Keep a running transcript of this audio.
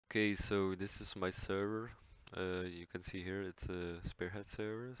Okay, so this is my server. You can see here it's a Spearhead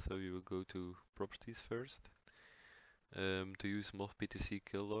server, so you will go to properties first. To use MOHPTC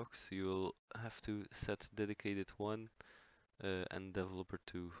kill logs, you will have to set dedicated 1 and developer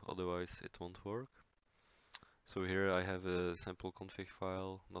 2, otherwise it won't work. So here I have a sample config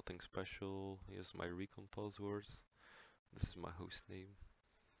file, nothing special. Here's my recon password. This is my host name.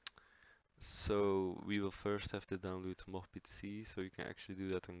 So we will first have to download MOHPTC, so you can actually do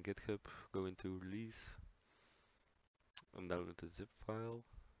that on GitHub. Go into release and download the zip file.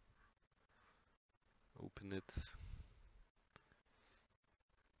 Open it.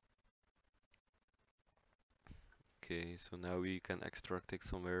 Okay, so now we can extract it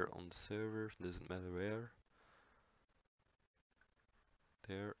somewhere on the server, doesn't matter where.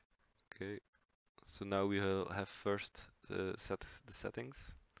 There, okay. So now we will have first set the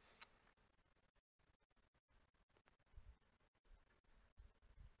settings.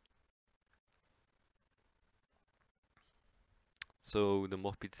 So the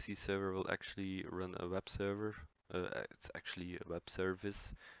MOHPTC server will actually run a web server. It's actually a web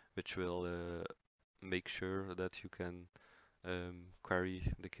service which will make sure that you can query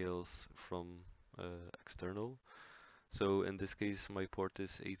the kills from external. So in this case my port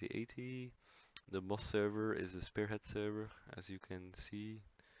is 8080. The MOS server is a Spearhead server, as you can see.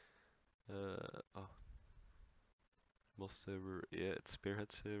 MOS server, yeah, it's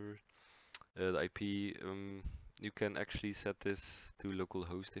Spearhead server. The IP, you can actually set this to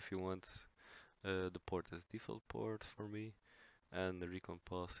localhost if you want. The port is default port for me, and the recon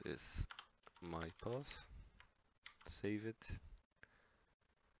path is my path. Save it.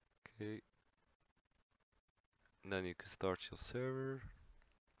 Okay. And then you can start your server.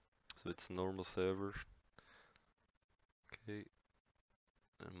 So it's a normal server. Okay.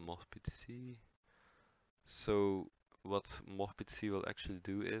 And MOHPTC. So what MOHPTC will actually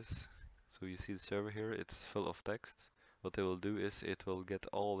do is, so you see the server here, it's full of text. What it will do is it will get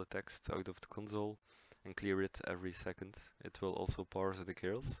all the text out of the console and clear it every second. It will also parse the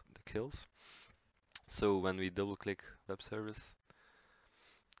kills. So when we double click web service,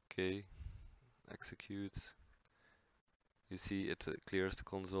 okay, execute, you see it clears the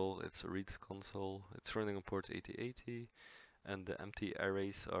console, it's a read console, it's running on port 8080, and the empty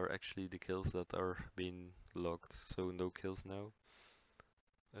arrays are actually the kills that are being logged, so no kills now.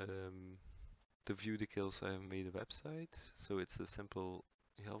 To view the kills, I have made a website, so it's a simple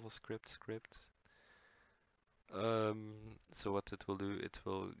JavaScript script. So what it will do, it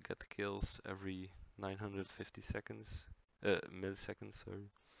will get kills every 950 seconds, milliseconds,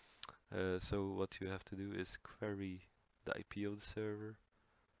 sorry. So what you have to do is query the IP of the server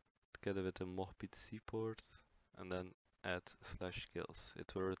together with the MOHPTC port, and then add /kills.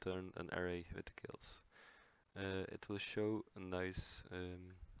 It will return an array with the kills. It will show a nice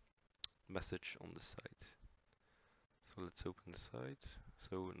message on the site. So let's open the site.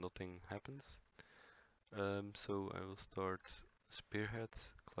 So nothing happens. So I will start Spearhead,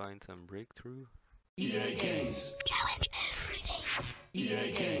 Client and Breakthrough. EA Games. Challenge everything.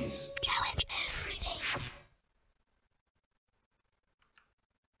 EA Games. Challenge everything.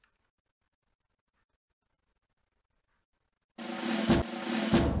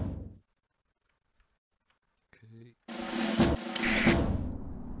 Okay.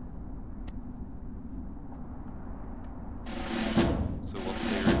 So one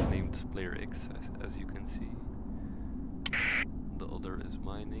player is named Player X, as you can see. The other is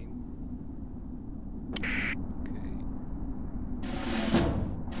my name. Okay.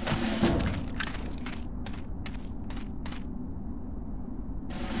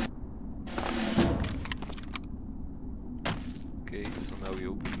 Okay, so now we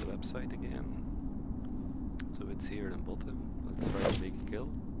open the website again. So it's here in the bottom. Let's try to make a kill.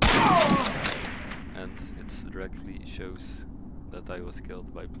 And it directly shows that I was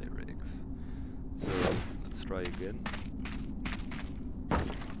killed by Player X. So let's try again.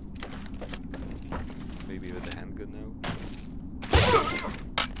 Maybe with a handgun now.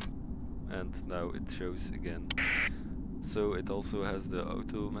 And now it shows again. So it also has the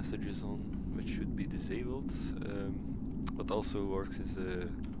auto messages on, which should be disabled. What also works is a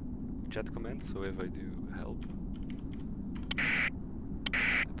chat command, so if I do help,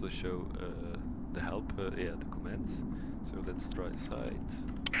 it will show the help, yeah, the commands. So let's try site.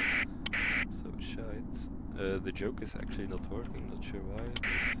 So shite. The joke is actually not working, not sure why.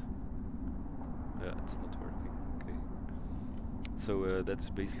 But yeah, it's not working. Okay. So that's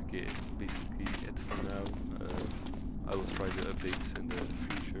basically it for now. I will try to update in the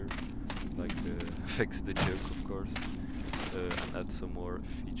future, like fix the joke, of course, and add some more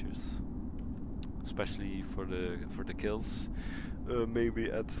features, especially for the kills.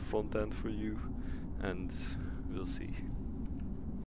 maybe add front end for you, and we'll see.